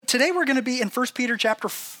today we're going to be in 1 Peter chapter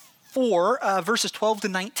 4, verses 12 to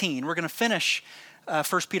 19. We're going to finish 1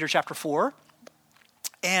 Peter chapter 4.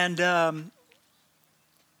 And,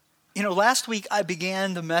 last week I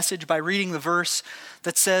began the message by reading the verse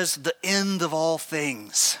that says, the end of all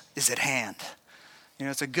things is at hand.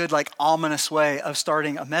 It's a good, ominous way of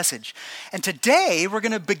starting a message. And today we're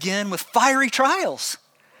going to begin with fiery trials.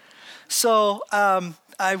 So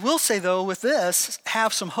I will say, though, with this,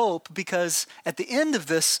 have some hope, because at the end of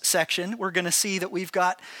this section, we're going to see that we've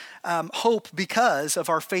got hope because of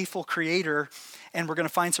our faithful Creator, and we're going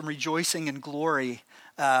to find some rejoicing and glory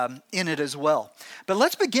in it as well. But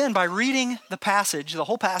let's begin by reading the passage, the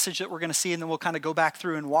whole passage that we're going to see, and then we'll kind of go back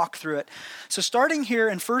through and walk through it. So starting here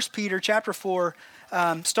in 1 Peter chapter 4,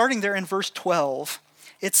 starting there in verse 12,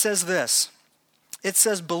 it says this. It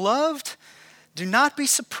says, "Beloved, do not be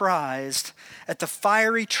surprised at the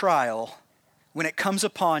fiery trial when it comes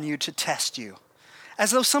upon you to test you,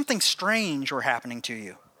 as though something strange were happening to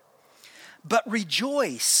you. But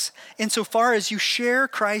rejoice insofar as you share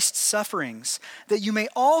Christ's sufferings, that you may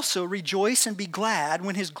also rejoice and be glad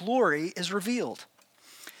when his glory is revealed.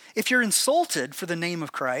 If you're insulted for the name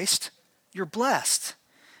of Christ, you're blessed,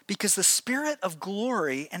 because the Spirit of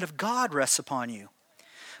glory and of God rests upon you.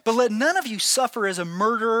 But let none of you suffer as a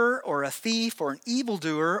murderer or a thief or an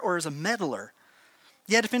evildoer or as a meddler.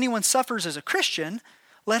 Yet if anyone suffers as a Christian,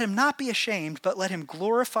 let him not be ashamed, but let him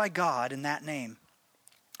glorify God in that name.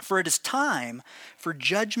 For it is time for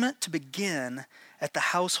judgment to begin at the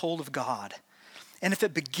household of God. And if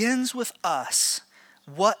it begins with us,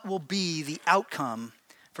 what will be the outcome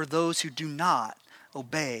for those who do not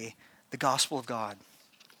obey the gospel of God?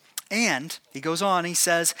 And," he goes on, he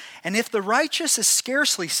says, "and if the righteous is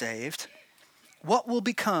scarcely saved, what will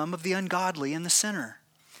become of the ungodly and the sinner?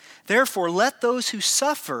 Therefore, let those who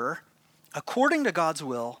suffer according to God's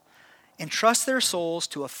will entrust their souls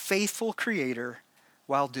to a faithful Creator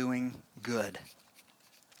while doing good."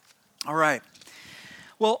 All right.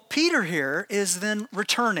 Well, Peter here is then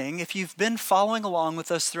returning. If you've been following along with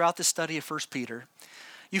us throughout the study of 1 Peter,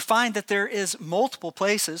 you find that there is multiple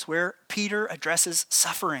places where Peter addresses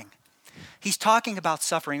suffering. He's talking about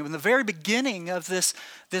suffering. In the very beginning of this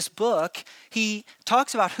book, he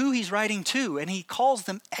talks about who he's writing to, and he calls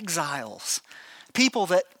them exiles, people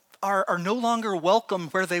that are no longer welcome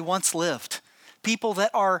where they once lived, people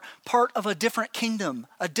that are part of a different kingdom,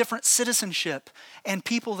 a different citizenship, and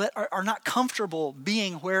people that are not comfortable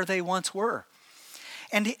being where they once were.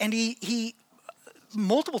 And he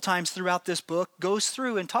multiple times throughout this book goes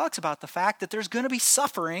through and talks about the fact that there's going to be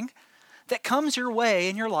suffering that comes your way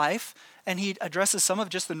in your life, and he addresses some of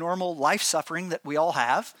just the normal life suffering that we all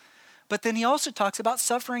have, but then he also talks about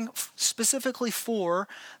suffering specifically for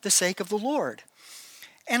the sake of the Lord.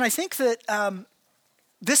 And I think that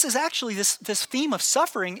this is actually, this theme of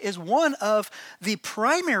suffering is one of the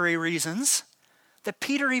primary reasons that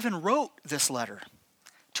Peter even wrote this letter,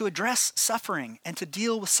 to address suffering and to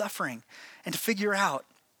deal with suffering and to figure out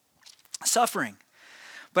suffering.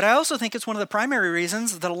 But I also think it's one of the primary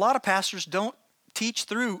reasons that a lot of pastors don't teach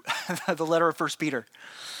through the letter of 1 Peter.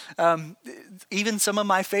 Even some of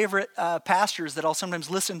my favorite pastors that I'll sometimes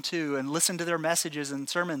listen to their messages and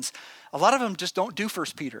sermons, a lot of them just don't do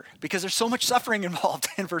 1 Peter because there's so much suffering involved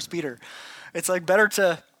in 1 Peter. It's better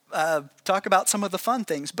to talk about some of the fun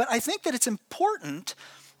things. But I think that it's important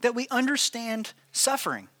that we understand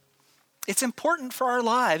suffering. It's important for our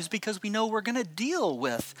lives because we know we're going to deal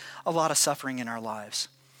with a lot of suffering in our lives.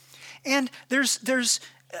 And there's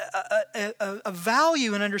a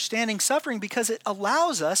value in understanding suffering because it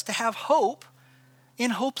allows us to have hope in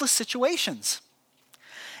hopeless situations.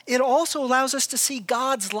 It also allows us to see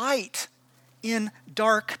God's light in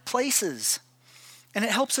dark places. And it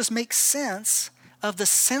helps us make sense of the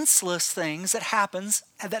senseless things that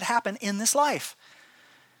happen in this life.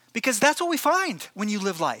 Because that's what we find when you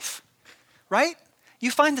live life, right? You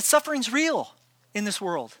find that suffering's real in this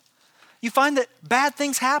world. You find that bad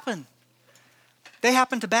things happen. They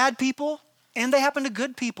happen to bad people and they happen to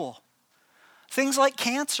good people. Things like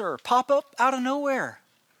cancer pop up out of nowhere.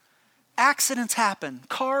 Accidents happen,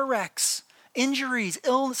 car wrecks, injuries,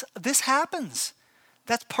 illness. This happens.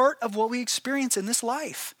 That's part of what we experience in this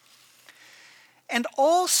life. And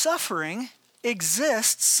all suffering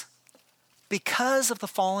exists because of the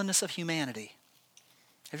fallenness of humanity.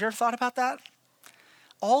 Have you ever thought about that?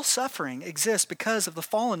 All suffering exists because of the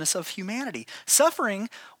fallenness of humanity. Suffering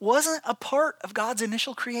wasn't a part of God's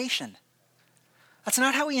initial creation. That's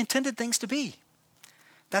not how he intended things to be.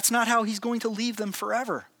 That's not how he's going to leave them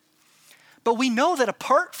forever. But we know that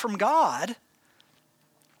apart from God,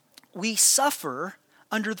 we suffer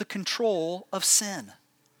under the control of sin.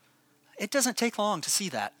 It doesn't take long to see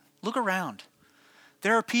that. Look around.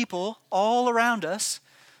 There are people all around us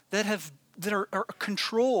that are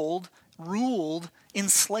controlled, ruled,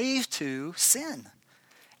 enslaved to sin.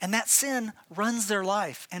 And that sin runs their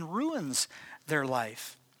life and ruins their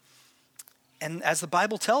life. And as the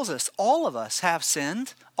Bible tells us, all of us have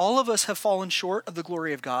sinned. All of us have fallen short of the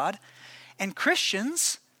glory of God. And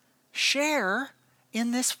Christians share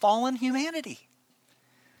in this fallen humanity.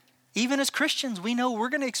 Even as Christians, we know we're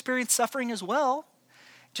going to experience suffering as well.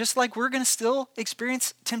 Just like we're going to still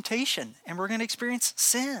experience temptation, and we're going to experience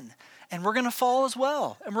sin, and we're going to fall as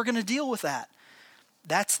well, and we're going to deal with that.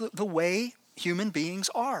 That's the way human beings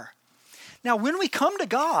are. Now, when we come to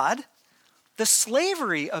God, the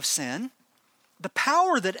slavery of sin, the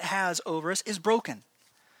power that it has over us, is broken.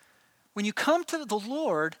 When you come to the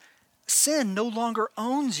Lord, sin no longer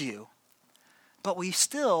owns you, but we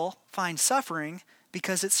still find suffering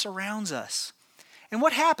because it surrounds us. And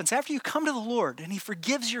what happens after you come to the Lord and he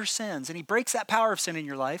forgives your sins and he breaks that power of sin in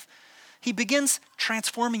your life, he begins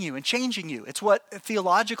transforming you and changing you. It's what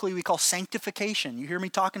theologically we call sanctification. You hear me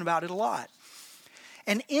talking about it a lot.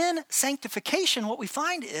 And in sanctification, what we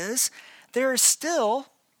find is there is still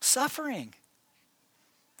suffering.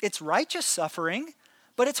 It's righteous suffering,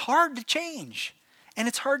 but it's hard to change. And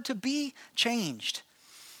it's hard to be changed.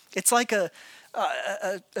 It's like a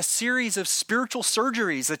series of spiritual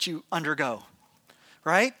surgeries that you undergo.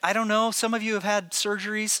 Right? I don't know. Some of you have had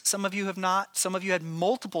surgeries. Some of you have not. Some of you had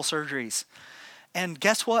multiple surgeries. And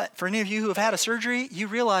guess what? For any of you who have had a surgery, you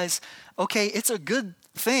realize, okay, it's a good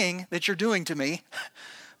thing that you're doing to me,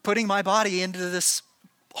 putting my body into this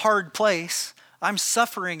hard place. I'm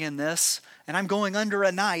suffering in this, and I'm going under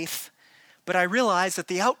a knife. But I realize that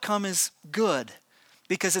the outcome is good,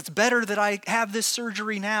 because it's better that I have this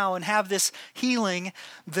surgery now and have this healing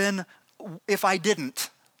than if I didn't.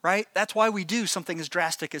 Right? That's why we do something as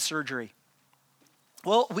drastic as surgery.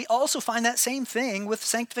 Well, we also find that same thing with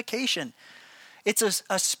sanctification. It's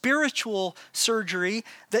a spiritual surgery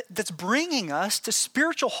that's bringing us to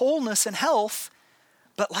spiritual wholeness and health,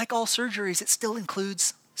 but like all surgeries, it still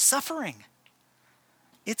includes suffering.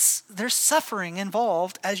 There's suffering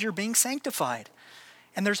involved as you're being sanctified,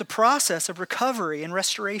 and there's a process of recovery and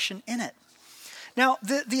restoration in it. Now,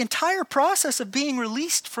 the entire process of being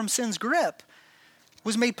released from sin's grip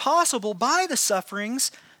was made possible by the sufferings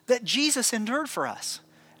that Jesus endured for us.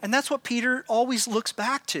 And that's what Peter always looks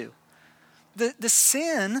back to. The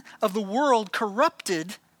sin of the world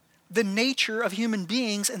corrupted the nature of human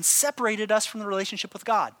beings and separated us from the relationship with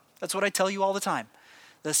God. That's what I tell you all the time.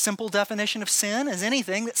 The simple definition of sin is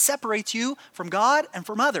anything that separates you from God and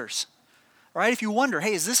from others. All right? If you wonder,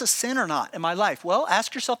 hey, is this a sin or not in my life? Well,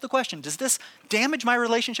 ask yourself the question, does this damage my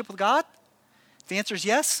relationship with God? If the answer is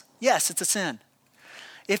yes, it's a sin.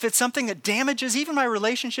 If it's something that damages even my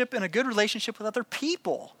relationship and a good relationship with other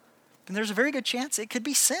people, then there's a very good chance it could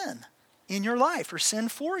be sin in your life or sin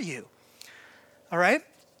for you. All right?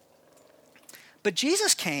 But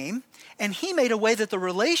Jesus came and he made a way that the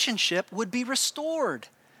relationship would be restored.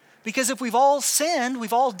 Because if we've all sinned,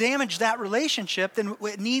 we've all damaged that relationship, then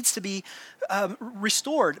it needs to be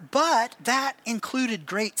restored. But that included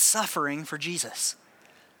great suffering for Jesus.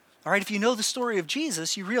 All right, if you know the story of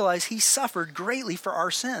Jesus, you realize he suffered greatly for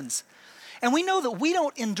our sins. And we know that we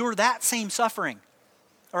don't endure that same suffering.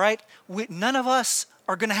 All right, none of us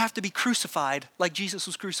are going to have to be crucified like Jesus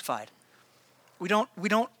was crucified. We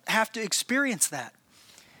don't have to experience that.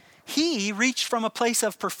 He reached from a place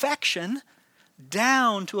of perfection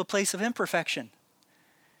down to a place of imperfection.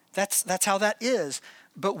 That's how that is.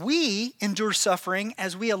 But we endure suffering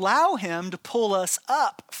as we allow him to pull us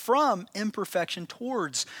up from imperfection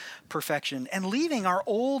towards perfection. And leaving our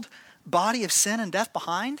old body of sin and death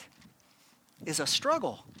behind is a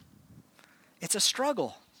struggle. It's a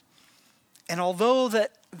struggle. And although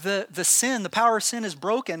that the sin, the power of sin is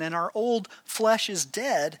broken and our old flesh is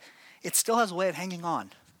dead, it still has a way of hanging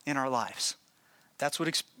on in our lives. That's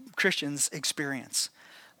what Christians experience.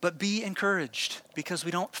 But be encouraged, because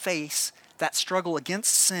we don't face that struggle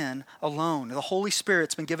against sin alone. The Holy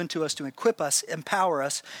Spirit's been given to us to equip us, empower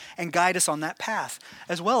us, and guide us on that path,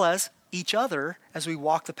 as well as each other as we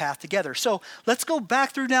walk the path together. So let's go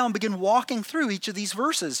back through now and begin walking through each of these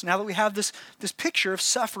verses now that we have this picture of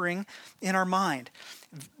suffering in our mind.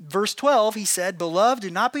 Verse 12, he said, "Beloved, do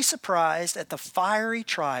not be surprised at the fiery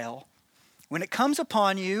trial when it comes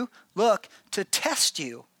upon you, look, to test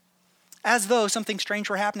you, as though something strange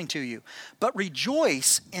were happening to you. But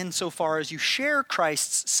rejoice insofar as you share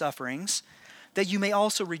Christ's sufferings, that you may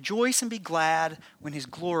also rejoice and be glad when his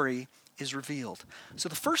glory is revealed." So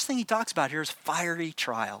the first thing he talks about here is fiery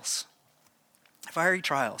trials. Fiery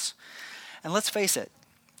trials. And let's face it,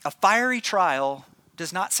 a fiery trial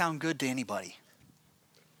does not sound good to anybody.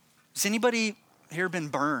 Has anybody here been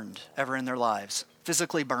burned ever in their lives?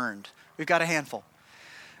 Physically burned? We've got a handful.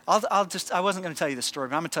 I wasn't going to tell you this story,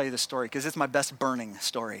 but I'm going to tell you this story because it's my best burning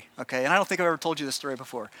story, okay? And I don't think I've ever told you this story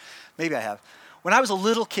before. Maybe I have. When I was a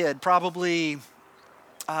little kid, probably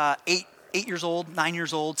 8 years old, 9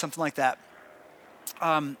 years old, something like that,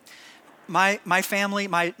 my family,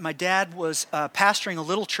 my dad was pastoring a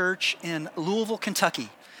little church in Louisville, Kentucky.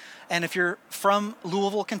 And if you're from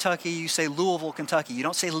Louisville, Kentucky, you say Louisville, Kentucky. You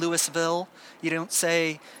don't say Louisville. You don't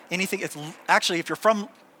say anything. It's actually, if you're from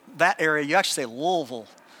that area, you actually say Louisville,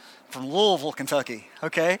 from Louisville, Kentucky,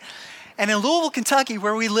 okay? And in Louisville, Kentucky,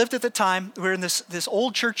 where we lived at the time, we were in this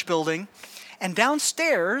old church building. And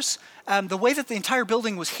downstairs, the way that the entire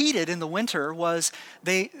building was heated in the winter was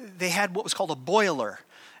they had what was called a boiler.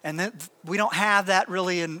 And we don't have that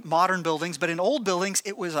really in modern buildings, but in old buildings,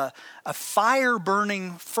 it was a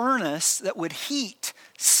fire-burning furnace that would heat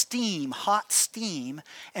steam, hot steam,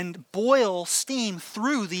 and boil steam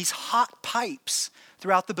through these hot pipes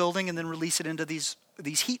throughout the building and then release it into these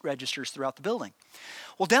heat registers throughout the building.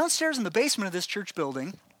 Well, downstairs in the basement of this church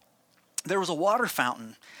building, there was a water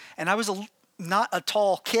fountain. And I was not a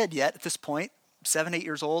tall kid yet at this point, 7, 8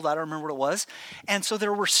 years old, I don't remember what it was. And so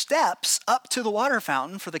there were steps up to the water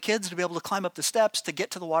fountain for the kids to be able to climb up the steps to get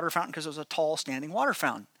to the water fountain because it was a tall standing water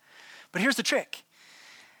fountain. But here's the trick.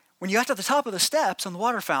 When you got to the top of the steps on the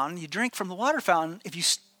water fountain, you drink from the water fountain. If you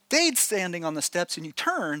stayed standing on the steps and you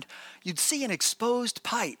turned, you'd see an exposed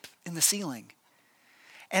pipe in the ceiling.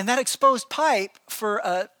 And that exposed pipe for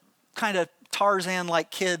a kind of Tarzan-like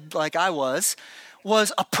kid like I was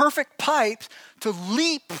a perfect pipe to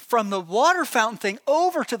leap from the water fountain thing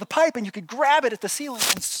over to the pipe, and you could grab it at the ceiling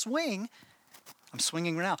and swing. I'm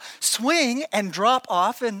swinging right now. Swing and drop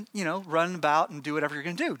off and, run about and do whatever you're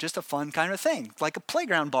going to do. Just a fun kind of thing, like a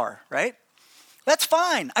playground bar, right? That's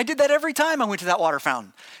fine. I did that every time I went to that water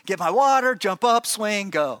fountain. Get my water, jump up, swing,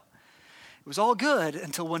 go. It was all good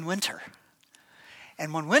until one winter.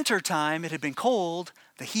 And one winter time, it had been cold.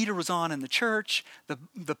 The heater was on in the church.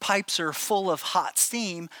 The pipes are full of hot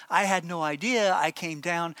steam. I had no idea. I came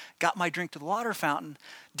down, got my drink to the water fountain,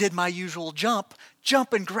 did my usual jump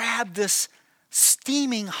and grab this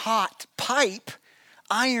steaming hot pipe,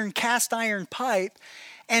 cast iron pipe,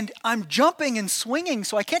 and I'm jumping and swinging,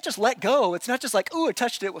 so I can't just let go. It's not just like, ooh, I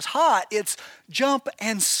touched it, it was hot. It's jump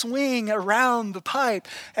and swing around the pipe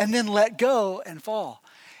and then let go and fall.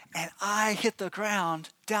 And I hit the ground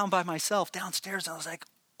down by myself downstairs, and I was like,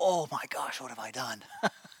 oh my gosh, what have I done?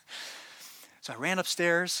 So I ran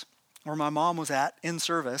upstairs where my mom was at in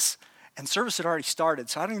service, and service had already started.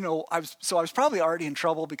 So I don't even know, I was probably already in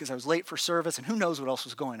trouble because I was late for service, and who knows what else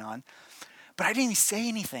was going on. But I didn't even say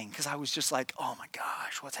anything because I was just like, oh my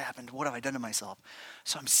gosh, what's happened? What have I done to myself?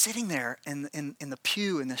 So I'm sitting there in the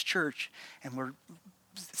pew in this church, and we're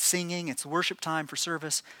singing. It's worship time for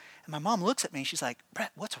service. And my mom looks at me and she's like,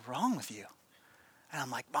 Brett, what's wrong with you? And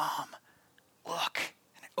I'm like, Mom, look.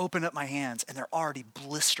 And I open up my hands and they're already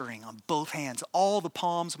blistering on both hands, all the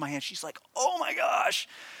palms of my hands. She's like, oh my gosh.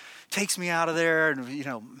 Takes me out of there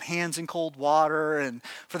and, hands in cold water. And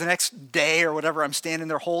for the next day or whatever, I'm standing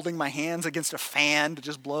there holding my hands against a fan to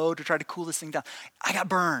just blow to try to cool this thing down. I got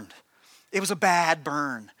burned. It was a bad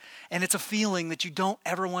burn. And it's a feeling that you don't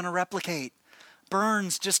ever want to replicate.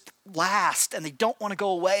 Burns just last and they don't want to go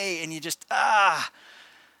away and you just,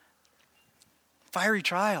 fiery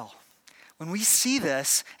trial. When we see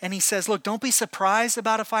this and he says, look, don't be surprised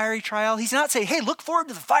about a fiery trial. He's not saying, hey, look forward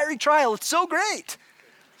to the fiery trial. It's so great.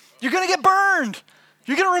 You're going to get burned.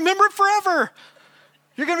 You're going to remember it forever.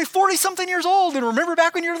 You're going to be 40 something years old and remember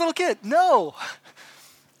back when you were a little kid. No,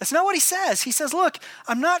 that's not what he says. He says, look,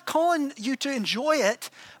 I'm not calling you to enjoy it,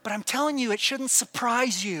 but I'm telling you it shouldn't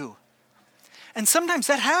surprise you. And sometimes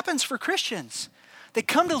that happens for Christians. They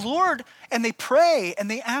come to the Lord and they pray and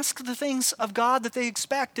they ask the things of God that they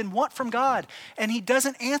expect and want from God. And he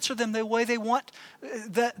doesn't answer them the way they want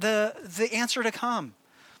the answer to come.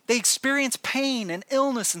 They experience pain and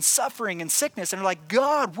illness and suffering and sickness. And they're like,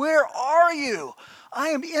 God, where are you? I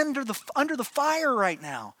am under the fire right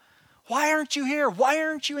now. Why aren't you here? Why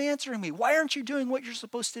aren't you answering me? Why aren't you doing what you're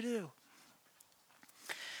supposed to do?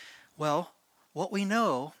 Well, what we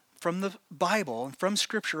know from the Bible and from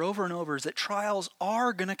Scripture over and over is that trials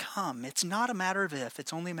are going to come. It's not a matter of if,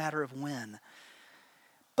 it's only a matter of when.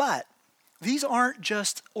 But these aren't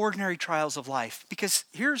just ordinary trials of life, because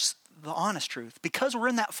here's the honest truth. Because we're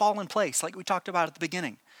in that fallen place, like we talked about at the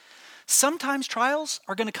beginning, sometimes trials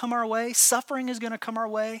are going to come our way, suffering is going to come our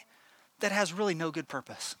way that has really no good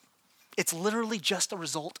purpose. It's literally just a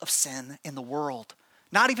result of sin in the world.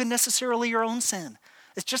 Not even necessarily your own sin,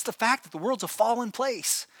 It's just the fact that the world's a fallen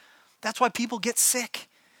place. That's why people get sick.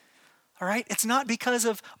 All right? It's not because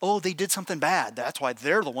of, oh, they did something bad. That's why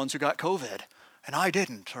they're the ones who got COVID and I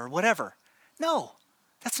didn't, or whatever. No,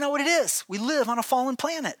 that's not what it is. We live on a fallen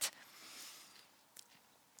planet.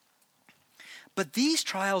 But these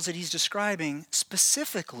trials that he's describing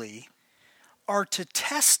specifically are to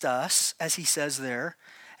test us, as he says there,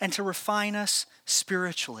 and to refine us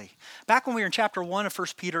spiritually. Back when we were in chapter 1 of 1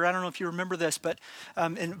 Peter, I don't know if you remember this, but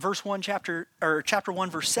in chapter 1,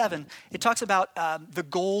 verse 7, it talks about the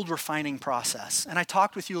gold refining process. And I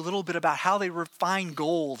talked with you a little bit about how they refine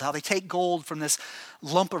gold, how they take gold from this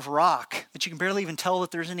lump of rock that you can barely even tell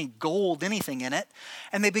that there's any gold, anything in it.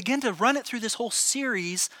 And they begin to run it through this whole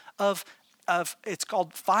series of it's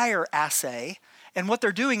called fire assay. And what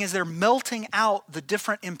they're doing is they're melting out the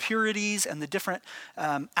different impurities and the different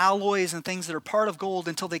alloys and things that are part of gold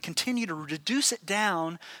until they continue to reduce it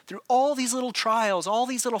down through all these little trials, all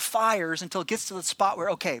these little fires, until it gets to the spot where,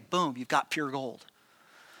 okay, boom, you've got pure gold.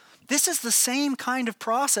 This is the same kind of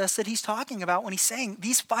process that he's talking about when he's saying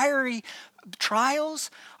these fiery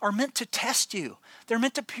trials are meant to test you. They're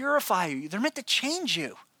meant to purify you. They're meant to change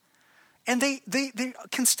you. And they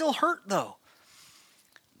can still hurt, though.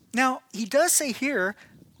 Now, he does say here,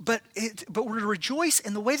 but we're to rejoice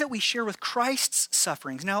in the way that we share with Christ's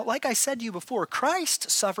sufferings. Now, like I said to you before,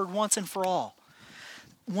 Christ suffered once and for all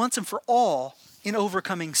in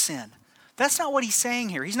overcoming sin. That's not what he's saying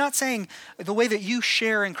here. He's not saying the way that you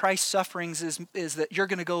share in Christ's sufferings is that you're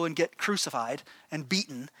going to go and get crucified and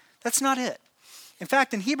beaten. That's not it. In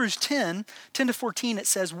fact, in Hebrews 10:10-14, it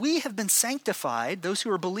says, we have been sanctified, those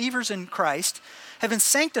who are believers in Christ, have been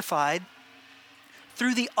sanctified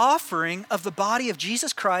through the offering of the body of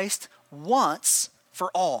Jesus Christ once for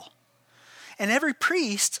all. And every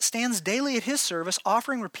priest stands daily at his service,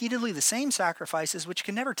 offering repeatedly the same sacrifices which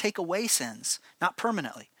can never take away sins, not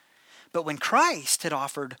permanently. But when Christ had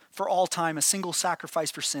offered for all time a single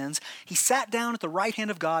sacrifice for sins, he sat down at the right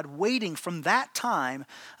hand of God, waiting from that time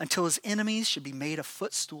until his enemies should be made a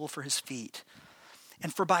footstool for his feet.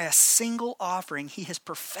 And for by a single offering he has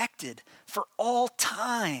perfected for all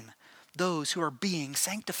time those who are being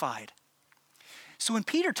sanctified. So when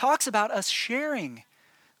Peter talks about us sharing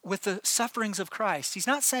with the sufferings of Christ, he's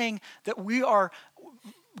not saying that we are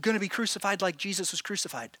going to be crucified like Jesus was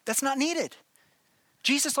crucified. That's not needed.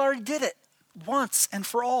 Jesus already did it once and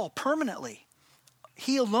for all, permanently.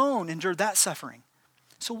 He alone endured that suffering.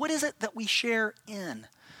 So what is it that we share in?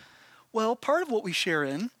 Well, part of what we share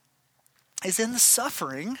in is in the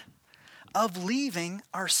suffering of leaving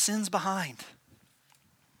our sins behind.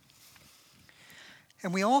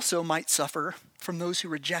 And we also might suffer from those who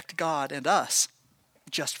reject God and us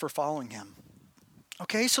just for following him.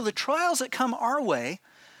 Okay, so the trials that come our way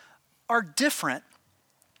are different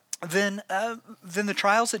than the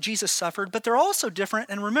trials that Jesus suffered, but they're also different.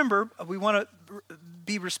 And remember, we want to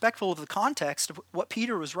be respectful of the context of what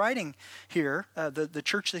Peter was writing here, the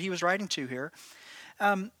church that he was writing to here.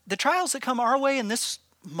 The trials that come our way in this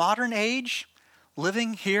modern age,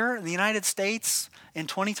 living here in the United States in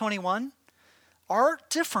 2021, are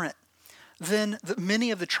different than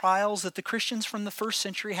many of the trials that the Christians from the first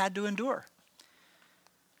century had to endure.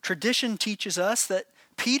 Tradition teaches us that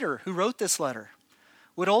Peter, who wrote this letter,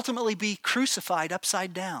 would ultimately be crucified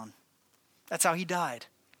upside down. That's how he died.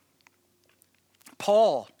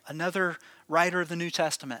 Paul, another writer of the New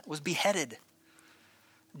Testament, was beheaded.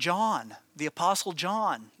 John, the Apostle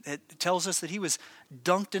John, it tells us that he was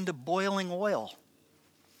dunked into boiling oil.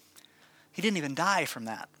 He didn't even die from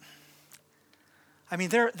that. I mean,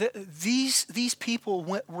 these people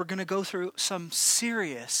were going to go through some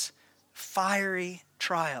serious, fiery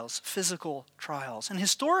trials, physical trials. And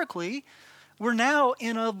historically, we're now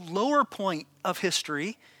in a lower point of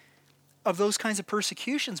history of those kinds of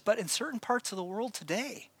persecutions. But in certain parts of the world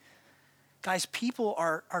today, guys, people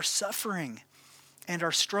are suffering and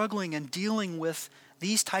are struggling and dealing with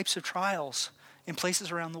these types of trials in places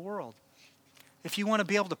around the world. If you want to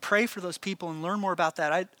be able to pray for those people and learn more about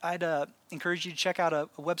that, I'd encourage you to check out a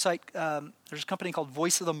website. There's a company called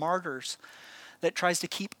Voice of the Martyrs that tries to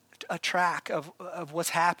keep a track of what's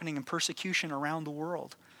happening in persecution around the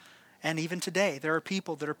world. And even today, there are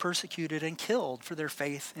people that are persecuted and killed for their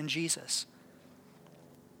faith in Jesus.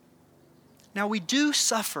 Now, we do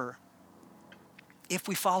suffer if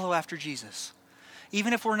we follow after Jesus.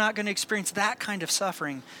 Even if we're not going to experience that kind of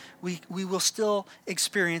suffering, we will still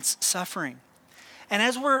experience suffering. And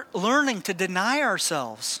as we're learning to deny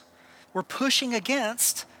ourselves, we're pushing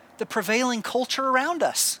against the prevailing culture around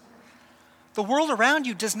us. The world around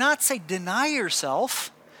you does not say deny yourself.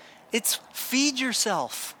 It's feed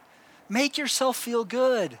yourself. Make yourself feel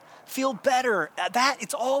good. feel better.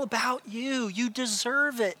 It's all about you. You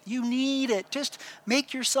deserve it. You need it. Just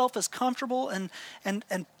make yourself as comfortable and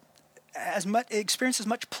experience as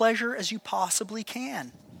much pleasure as you possibly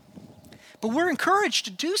can. But we're encouraged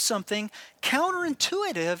to do something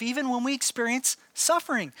counterintuitive even when we experience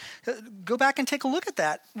suffering. Go back and take a look at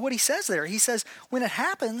that, what he says there. He says, when it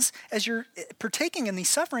happens, as you're partaking in these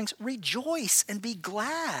sufferings, rejoice and be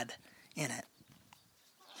glad in it.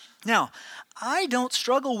 Now, I don't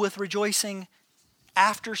struggle with rejoicing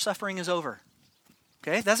after suffering is over.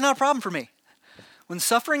 Okay, that's not a problem for me. When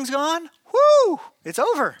suffering's gone, it's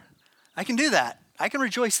over. I can do that. I can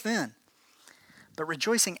rejoice then. But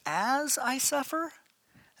rejoicing as I suffer,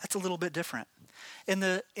 that's a little bit different. In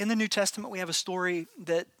the New Testament, we have a story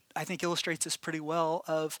that I think illustrates this pretty well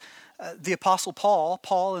of the Apostle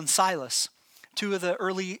Paul and Silas, two of the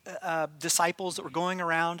early disciples that were going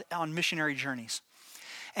around on missionary journeys.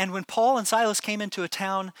 And when Paul and Silas came into a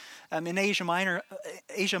town in Asia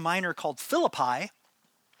Minor called Philippi,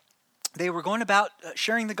 they were going about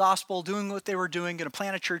sharing the gospel, doing what they were doing, going to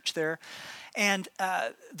plant a church there. And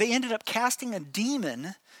they ended up casting a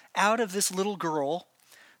demon out of this little girl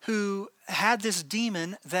who had this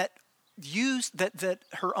demon that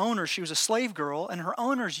her owner, she was a slave girl, and her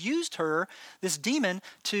owners used this demon,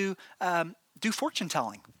 to do fortune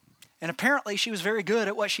telling. And apparently she was very good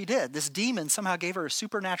at what she did. This demon somehow gave her a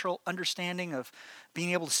supernatural understanding of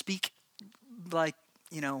being able to speak like,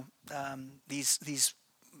 these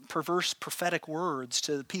perverse prophetic words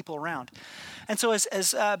to the people around. And so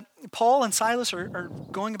as Paul and Silas are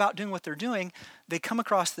going about doing what they're doing, they come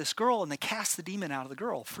across this girl and they cast the demon out of the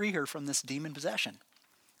girl, free her from this demon possession.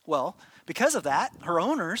 Well, because of that, her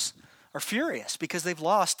owners are furious because they've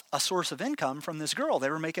lost a source of income from this girl. They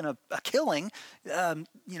were making a killing,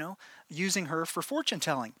 using her for fortune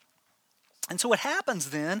telling. And so what happens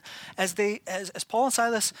then, as Paul and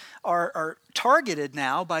Silas are targeted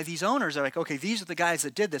now by these owners, they're like, okay, these are the guys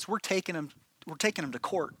that did this. We're taking them to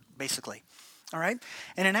court, basically. All right?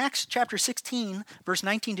 And in Acts chapter 16, verse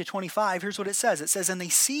 19 to 25, here's what it says. It says, "And they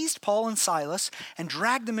seized Paul and Silas and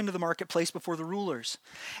dragged them into the marketplace before the rulers.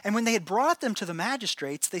 And when they had brought them to the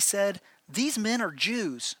magistrates, they said, 'These men are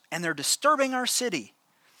Jews, and they're disturbing our city.'"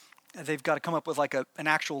 And they've got to come up with like an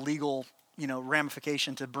actual legal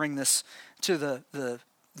ramification to bring this to the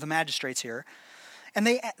magistrates here. And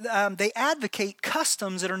they advocate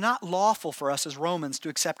customs that are not lawful for us as Romans to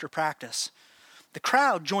accept or practice. The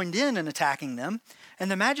crowd joined in attacking them,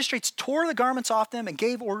 and the magistrates tore the garments off them and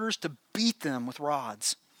gave orders to beat them with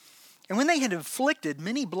rods. And when they had inflicted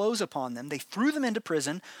many blows upon them, they threw them into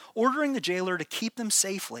prison, ordering the jailer to keep them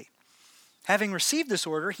safely. Having received this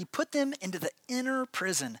order, he put them into the inner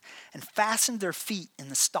prison and fastened their feet in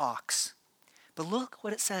the stocks. But look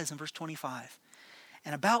what it says in verse 25.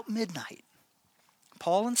 "And about midnight,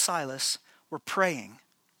 Paul and Silas were praying,"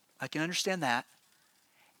 I can understand that,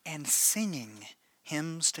 "and singing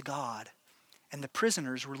hymns to God, and the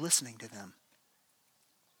prisoners were listening to them."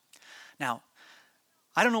 Now,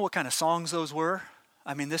 I don't know what kind of songs those were.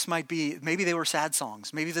 I mean, maybe they were sad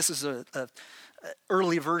songs. Maybe this is a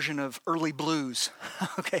early version of early blues.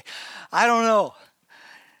 Okay, I don't know.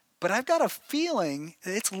 But I've got a feeling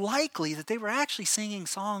that it's likely that they were actually singing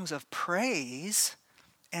songs of praise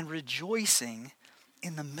and rejoicing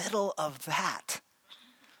in the middle of that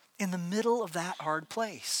hard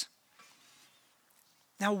place.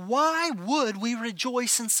 Now, why would we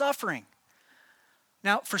rejoice in suffering?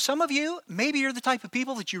 Now, for some of you, maybe you're the type of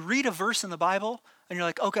people that you read a verse in the Bible and you're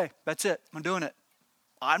like, okay, that's it, I'm doing it.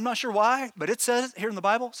 I'm not sure why, but it says it here in the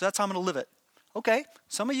Bible, so that's how I'm going to live it. Okay,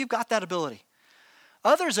 some of you got that ability.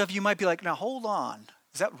 Others of you might be like, now hold on.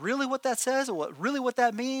 Is that really what that says, or what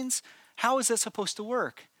that means? How is that supposed to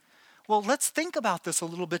work? Well, let's think about this a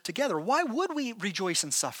little bit together. Why would we rejoice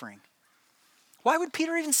in suffering? Why would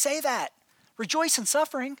Peter even say that? Rejoice in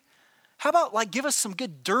suffering? How about give us some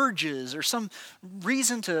good dirges or some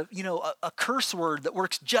reason to, a curse word that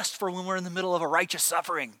works just for when we're in the middle of a righteous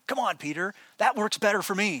suffering? Come on, Peter. That works better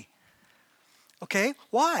for me. Okay,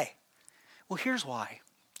 why? Well, here's why.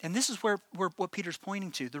 And this is what Peter's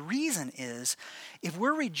pointing to. The reason is, if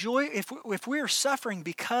we're suffering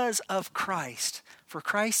because of Christ, for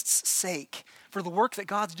Christ's sake, for the work that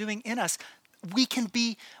God's doing in us, we can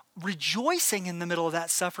be rejoicing in the middle of that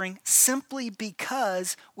suffering simply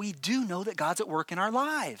because we do know that God's at work in our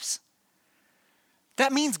lives.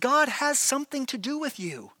 That means God has something to do with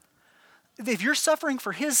you. If you're suffering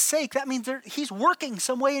for His sake, that means He's working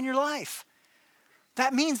some way in your life.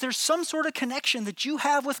 That means there's some sort of connection that you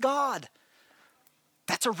have with God.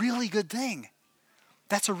 That's a really good thing.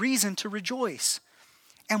 That's a reason to rejoice.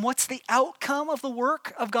 And what's the outcome of the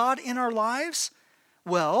work of God in our lives?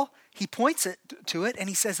 Well, he points to it and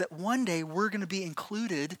he says that one day we're going to be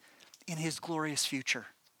included in his glorious future.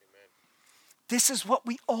 Amen. This is what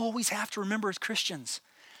we always have to remember as Christians.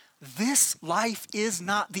 This life is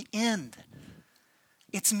not the end.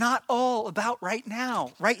 It's not all about right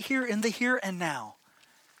now, right here in the here and now.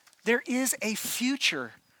 There is a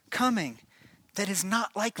future coming that is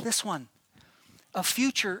not like this one. A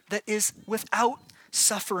future that is without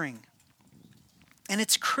suffering. And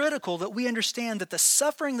it's critical that we understand that the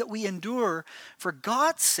suffering that we endure for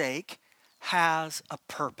God's sake has a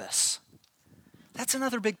purpose. That's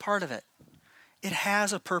another big part of it. It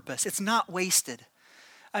has a purpose. It's not wasted.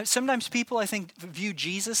 Sometimes people, I think, view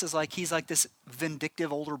Jesus as like he's like this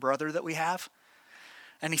vindictive older brother that we have.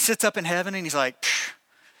 And he sits up in heaven and he's like,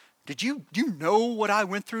 do you know what I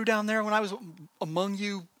went through down there when I was among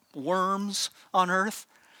you worms on earth?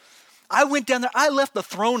 I went down there. I left the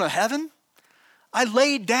throne of heaven. I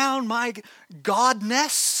laid down my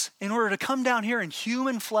godness in order to come down here in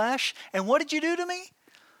human flesh. And what did you do to me?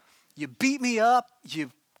 You beat me up.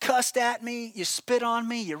 You cussed at me. You spit on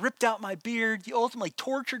me. You ripped out my beard. You ultimately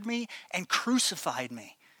tortured me and crucified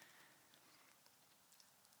me.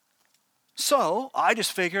 So I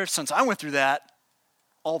just figured since I went through that,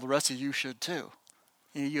 all the rest of you should too.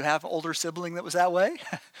 You have an older sibling that was that way?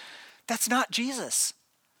 That's not Jesus.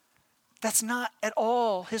 That's not at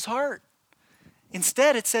all his heart.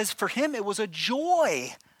 Instead, it says for him it was a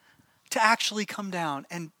joy to actually come down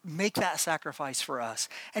and make that sacrifice for us.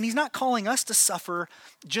 And he's not calling us to suffer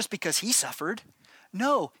just because he suffered.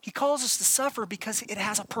 No, he calls us to suffer because it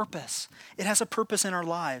has a purpose. It has a purpose in our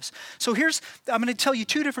lives. So I'm going to tell you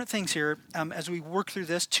two different things here as we work through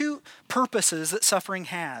this. Two purposes that suffering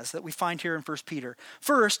has that we find here in 1 Peter.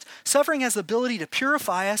 First, suffering has the ability to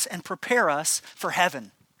purify us and prepare us for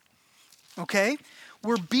heaven. Okay?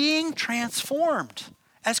 We're being transformed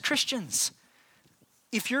as Christians.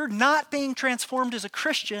 If you're not being transformed as a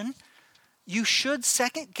Christian, you should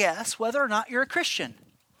second guess whether or not you're a Christian.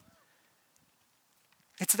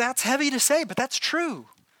 That's heavy to say, but that's true.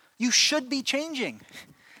 You should be changing,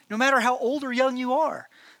 no matter how old or young you are,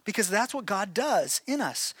 because that's what God does in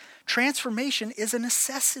us. Transformation is a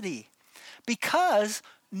necessity because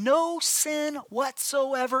no sin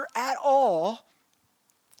whatsoever at all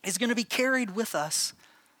is going to be carried with us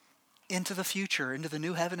into the future, into the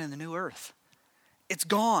new heaven and the new earth. It's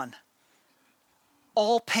gone.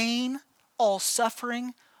 All pain, all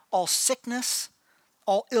suffering, all sickness,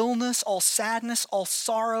 all illness, all sadness, all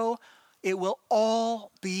sorrow, it will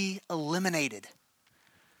all be eliminated.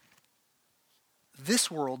 This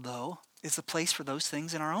world, though, is the place for those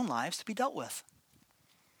things in our own lives to be dealt with.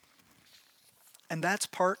 And that's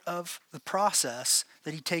part of the process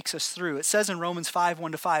that he takes us through. It says in Romans 5,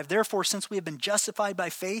 1-5, therefore, since we have been justified by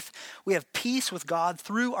faith, we have peace with God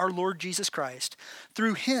through our Lord Jesus Christ.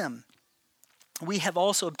 Through him, we have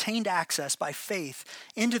also obtained access by faith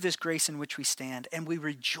into this grace in which we stand, and we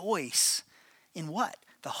rejoice in what?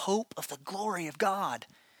 The hope of the glory of God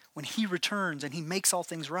when he returns and he makes all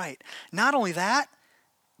things right. Not only that,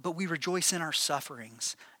 but we rejoice in our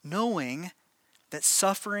sufferings, knowing that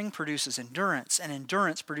suffering produces endurance, and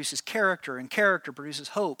endurance produces character, and character produces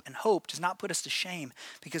hope, and hope does not put us to shame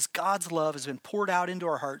because God's love has been poured out into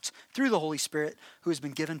our hearts through the Holy Spirit who has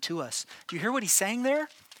been given to us. Do you hear what he's saying there?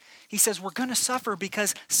 He says we're going to suffer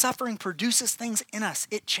because suffering produces things in us.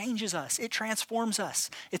 It changes us. It transforms us.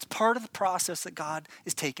 It's part of the process that God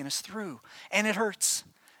is taking us through. And it hurts.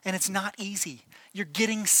 And it's not easy. You're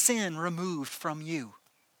getting sin removed from you.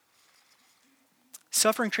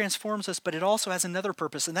 Suffering transforms us, but it also has another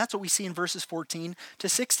purpose, and that's what we see in verses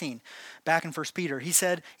 14-16. Back in 1 Peter, he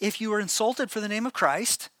said, if you are insulted for the name of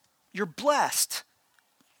Christ, you're blessed.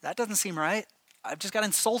 That doesn't seem right. I've just got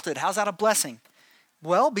insulted. How's that a blessing?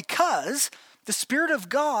 Well, because the Spirit of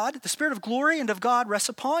God, the Spirit of glory and of God rests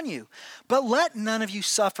upon you. But let none of you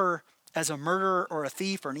suffer as a murderer or a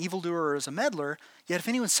thief or an evildoer or as a meddler. Yet if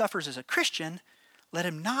anyone suffers as a Christian, let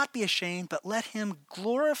him not be ashamed, but let him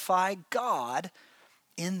glorify God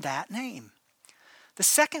in that name. The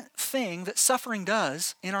second thing that suffering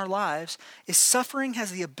does in our lives is suffering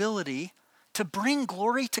has the ability to bring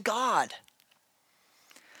glory to God.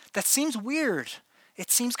 That seems weird.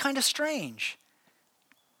 It seems kind of strange,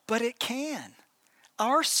 but it can.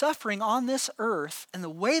 Our suffering on this earth and the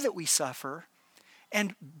way that we suffer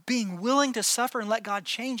and being willing to suffer and let God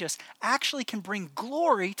change us actually can bring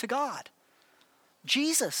glory to God.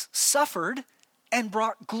 Jesus suffered and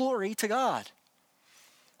brought glory to God.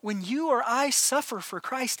 When you or I suffer for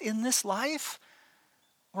Christ in this life,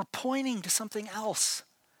 we're pointing to something else.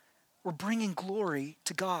 We're bringing glory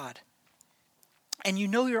to God. And you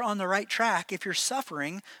know you're on the right track if you're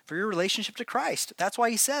suffering for your relationship to Christ. That's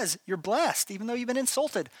why he says you're blessed, even though you've been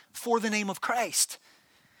insulted for the name of Christ.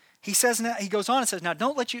 He says now, he goes on and says, now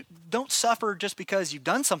don't suffer just because you've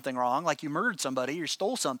done something wrong, like you murdered somebody or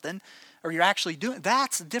stole something, or you're actually doing,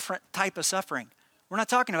 that's a different type of suffering. We're not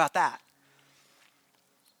talking about that.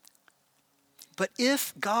 But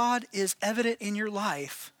if God is evident in your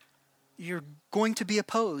life, you're going to be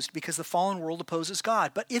opposed because the fallen world opposes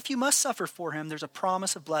God. But if you must suffer for him, there's a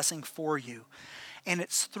promise of blessing for you. And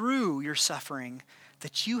it's through your suffering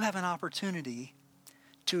that you have an opportunity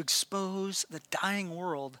to expose the dying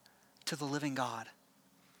world to the living God.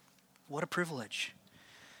 What a privilege.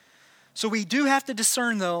 So we do have to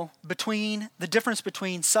discern, though, between the difference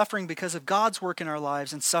between suffering because of God's work in our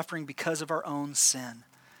lives and suffering because of our own sin.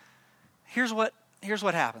 Here's what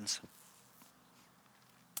happens.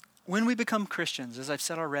 When we become Christians, as I've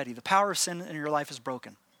said already, the power of sin in your life is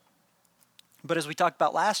broken. But as we talked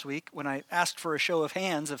about last week, when I asked for a show of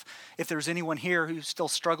hands of if there was anyone here who still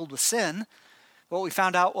struggled with sin, what we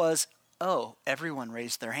found out was, everyone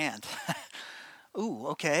raised their hand. Ooh,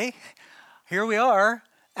 okay. Here we are,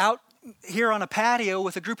 out here on a patio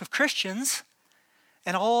with a group of Christians,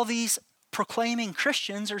 and all these proclaiming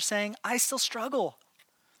Christians are saying, I still struggle.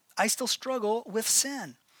 I still struggle with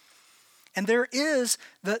sin. And there is,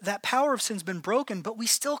 that power of sin's been broken, but we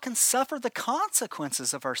still can suffer the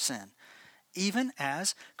consequences of our sin. Even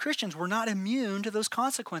as Christians, we're not immune to those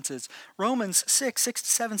consequences. Romans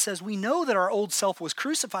 6:6-7 says, we know that our old self was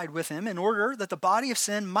crucified with him in order that the body of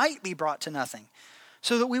sin might be brought to nothing,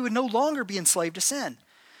 so that we would no longer be enslaved to sin.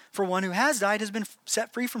 For one who has died has been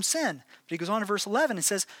set free from sin. But he goes on to verse 11 and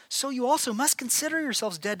says, so you also must consider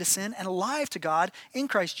yourselves dead to sin and alive to God in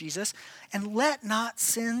Christ Jesus, and let not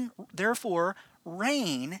sin, therefore,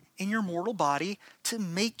 reign in your mortal body to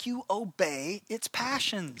make you obey its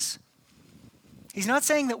passions. He's not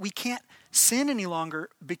saying that we can't sin any longer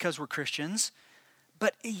because we're Christians,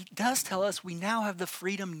 but he does tell us we now have the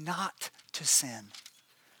freedom not to sin.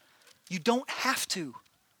 You don't have to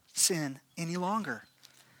sin any longer.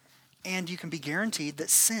 And you can be guaranteed that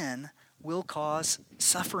sin will cause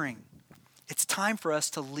suffering. It's time for us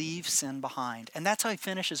to leave sin behind. And that's how he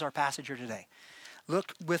finishes our passage here today.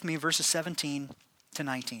 Look with me, verses 17 to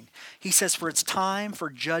 19. He says, for it's time for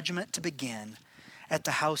judgment to begin at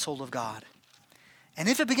the household of God. And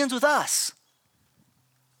if it begins with us,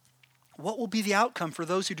 what will be the outcome for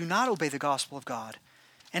those who do not obey the gospel of God?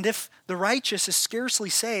 And if the righteous is scarcely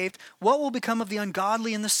saved, what will become of the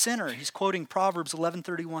ungodly and the sinner? He's quoting Proverbs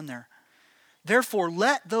 11:31 there. Therefore,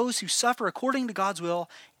 let those who suffer according to God's will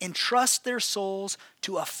entrust their souls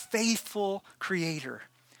to a faithful Creator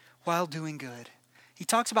while doing good. He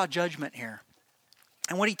talks about judgment here.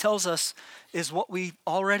 And what he tells us is what we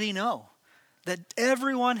already know, that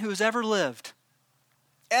everyone who has ever lived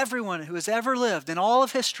in all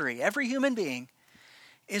of history, every human being,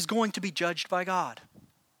 is going to be judged by God.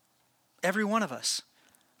 Every one of us,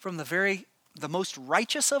 from the most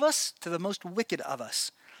righteous of us to the most wicked of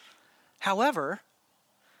us. However,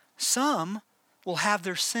 some will have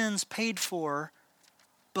their sins paid for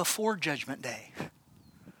before Judgment Day.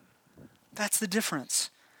 That's the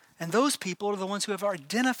difference. And those people are the ones who have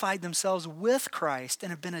identified themselves with Christ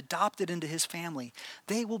and have been adopted into his family.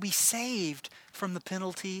 They will be saved from the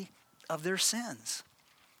penalty of their sins.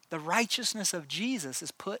 The righteousness of Jesus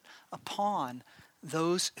is put upon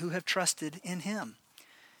those who have trusted in him.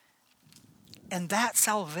 And that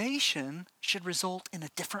salvation should result in a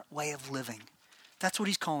different way of living. That's what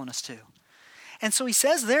he's calling us to. And so he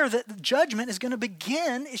says there that the judgment is going to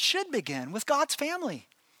begin, it should begin with God's family.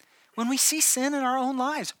 When we see sin in our own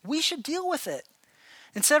lives, we should deal with it.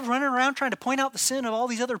 Instead of running around trying to point out the sin of all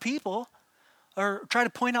these other people, or try to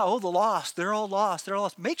point out, the lost, they're all lost.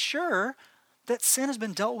 Make sure that sin has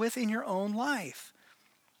been dealt with in your own life.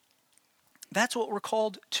 That's what we're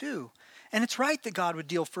called to. And it's right that God would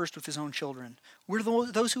deal first with his own children. We're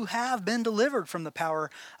those who have been delivered from the power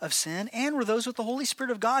of sin, and we're those with the Holy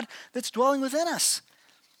Spirit of God that's dwelling within us.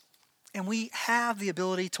 And we have the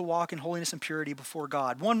ability to walk in holiness and purity before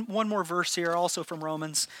God. One more verse here, also from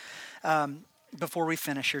Romans, before we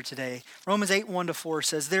finish here today. Romans 8:1-4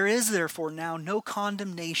 says, there is therefore now no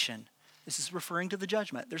condemnation. This is referring to the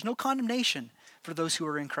judgment. There's no condemnation for those who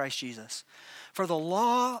are in Christ Jesus. For the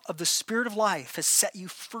law of the Spirit of life has set you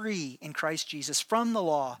free in Christ Jesus from the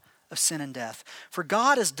law of sin and death. For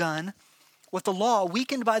God has done what the law,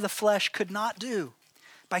 weakened by the flesh, could not do.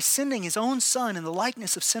 By sending his own Son in the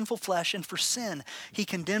likeness of sinful flesh, and for sin, he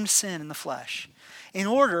condemned sin in the flesh, in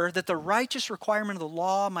order that the righteous requirement of the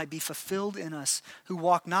law might be fulfilled in us, who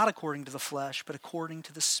walk not according to the flesh, but according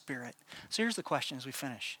to the Spirit. So here's the question as we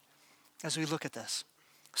finish. as we look at this.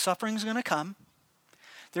 Suffering's going to come.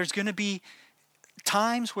 There's going to be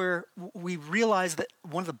times where we realize that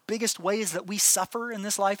one of the biggest ways that we suffer in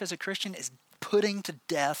this life as a Christian is putting to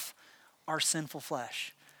death our sinful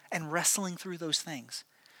flesh and wrestling through those things.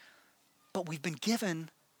 But we've been given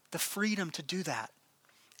the freedom to do that,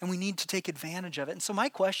 and we need to take advantage of it. And so my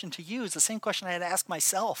question to you is the same question I had to ask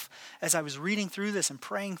myself as I was reading through this and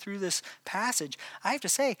praying through this passage. I have to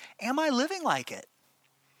say, am I living like it?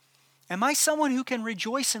 Am I someone who can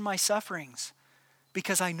rejoice in my sufferings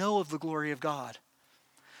because I know of the glory of God?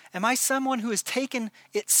 Am I someone who has taken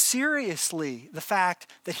it seriously, the fact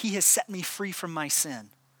that he has set me free from my sin?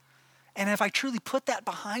 And have I truly put that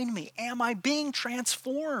behind me? Am I being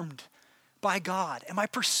transformed by God? Am I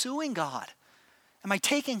pursuing God? Am I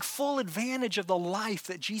taking full advantage of the life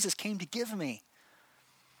that Jesus came to give me?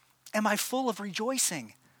 Am I full of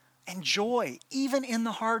rejoicing and joy, even in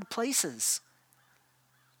the hard places?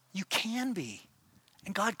 You can be.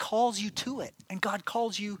 And God calls you to it. And God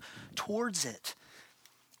calls you towards it.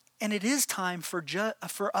 And it is time for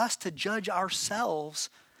us to judge ourselves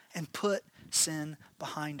and put sin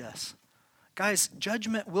behind us. Guys,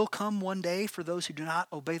 judgment will come one day for those who do not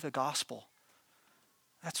obey the gospel.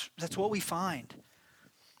 That's what we find.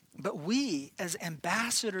 But we, as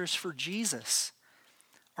ambassadors for Jesus,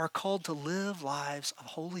 are called to live lives of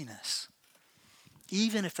holiness,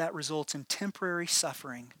 even if that results in temporary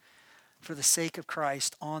suffering for the sake of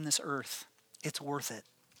Christ on this earth. It's worth it.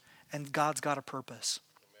 And God's got a purpose.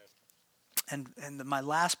 And my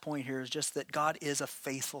last point here is just that God is a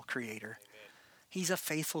faithful creator. Amen. He's a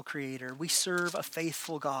faithful creator. We serve a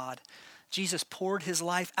faithful God. Jesus poured his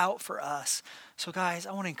life out for us. So guys,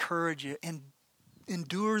 I want to encourage you and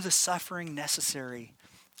endure the suffering necessary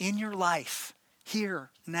in your life, here,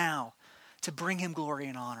 now, to bring him glory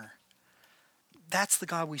and honor. That's the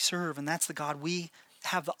God we serve, and that's the God we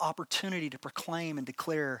have the opportunity to proclaim and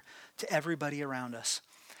declare to everybody around us.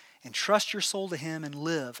 Entrust your soul to him and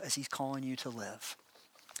live as he's calling you to live.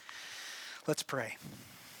 Let's pray.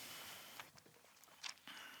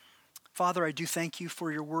 Father, I do thank you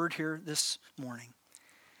for your word here this morning.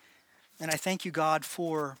 And I thank you, God,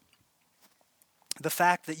 for the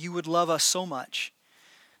fact that you would love us so much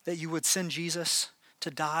that you would send Jesus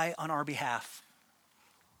to die on our behalf.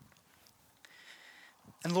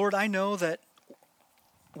 And Lord, I know that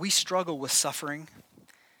we struggle with suffering.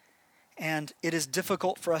 And it is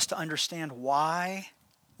difficult for us to understand why.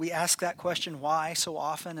 We ask that question, why, so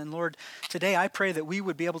often. And Lord, today I pray that we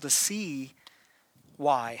would be able to see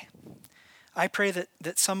why. I pray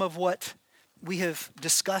that some of what we have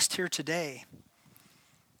discussed here today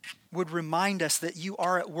would remind us that you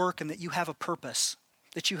are at work and that you have a purpose,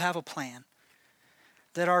 that you have a plan,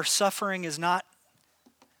 that our suffering is not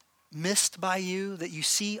missed by you, that you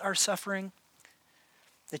see our suffering,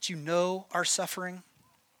 that you know our suffering.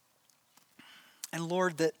 And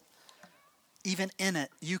Lord, that even in it,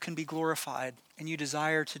 you can be glorified and you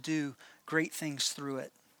desire to do great things through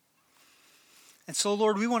it. And so,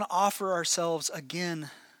 Lord, we want to offer ourselves again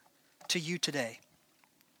to you today.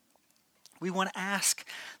 We want to ask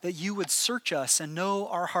that you would search us and know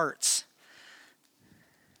our hearts.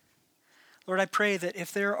 Lord, I pray that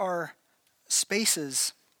if there are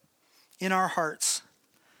spaces in our hearts,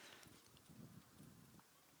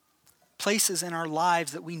 places in our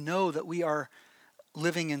lives that we know that we are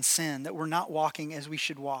living in sin, that we're not walking as we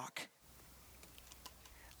should walk.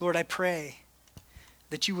 Lord, I pray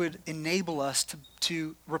that you would enable us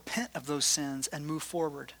to repent of those sins and move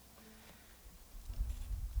forward.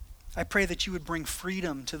 I pray that you would bring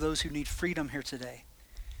freedom to those who need freedom here today.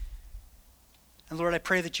 And Lord, I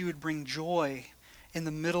pray that you would bring joy in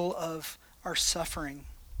the middle of our suffering.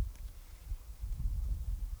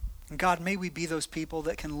 And God, may we be those people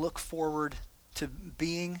that can look forward to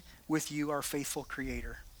being with you, our faithful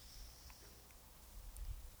Creator.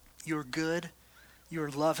 You're good, you're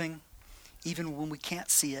loving, even when we can't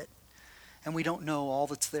see it and we don't know all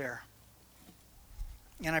that's there.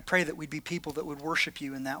 And I pray that we'd be people that would worship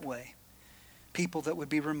you in that way. People that would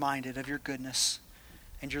be reminded of your goodness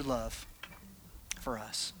and your love for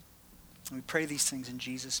us. And we pray these things in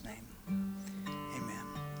Jesus' name.